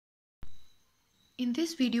In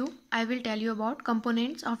this video, I will tell you about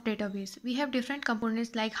components of database. We have different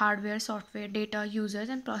components like hardware, software, data, users,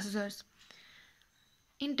 and processors.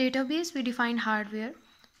 In database, we define hardware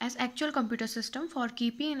as actual computer system for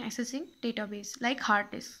keeping and accessing database like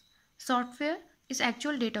hard disk. Software is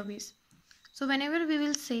actual database. So whenever we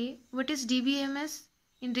will say what is DBMS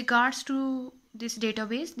in regards to this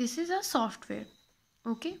database, this is a software.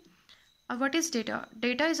 Okay. What is data?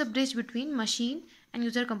 Data is a bridge between machine and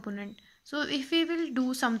user component. So if we will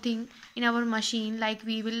do something in our machine, like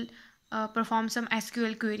we will perform some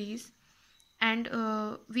SQL queries, and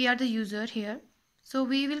we are the user here, so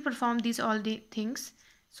we will perform these all the things.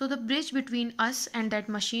 So the bridge between us and that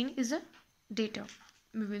machine is a data.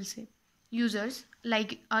 We will say users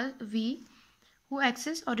like we who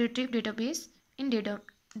access or retrieve database in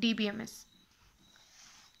DBMS,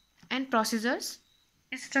 and processors,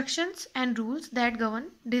 instructions and rules that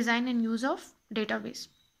govern design and use of database.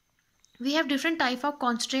 We have different type of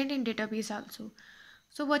constraint in database also.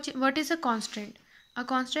 So what is a constraint? A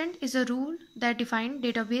constraint is a rule that defined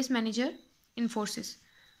database manager enforces.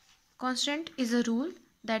 Constraint is a rule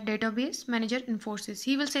that database manager enforces.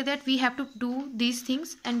 He will say that we have to do these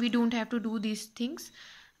things and we don't have to do these things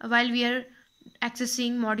while we are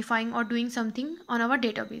accessing, modifying or doing something on our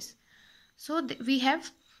database. So we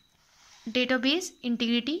have database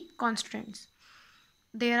integrity constraints.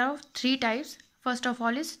 There are three types. First of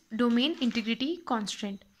all is domain integrity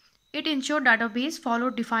constraint. It ensures database follow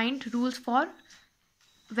defined rules for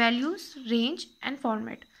values, range and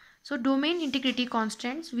format. So domain integrity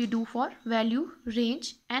constraints we do for value,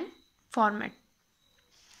 range and format.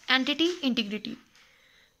 Entity integrity.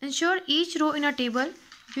 Ensure each row in a table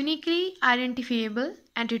uniquely identifiable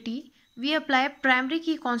entity. We apply primary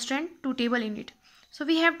key constraint to table init. So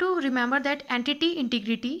we have to remember that entity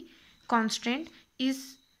integrity constraint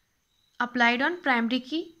is applied on primary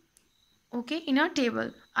key, okay, in a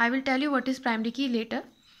table. I will tell you what is primary key later.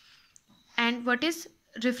 And what is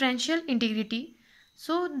referential integrity?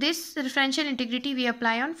 So this referential integrity we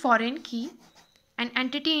apply on foreign key, and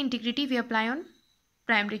entity integrity we apply on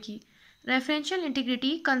primary key. Referential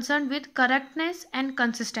integrity concerned with correctness and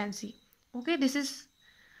consistency. Okay, this is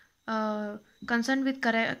concerned with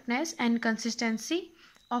correctness and consistency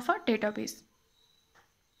of a database.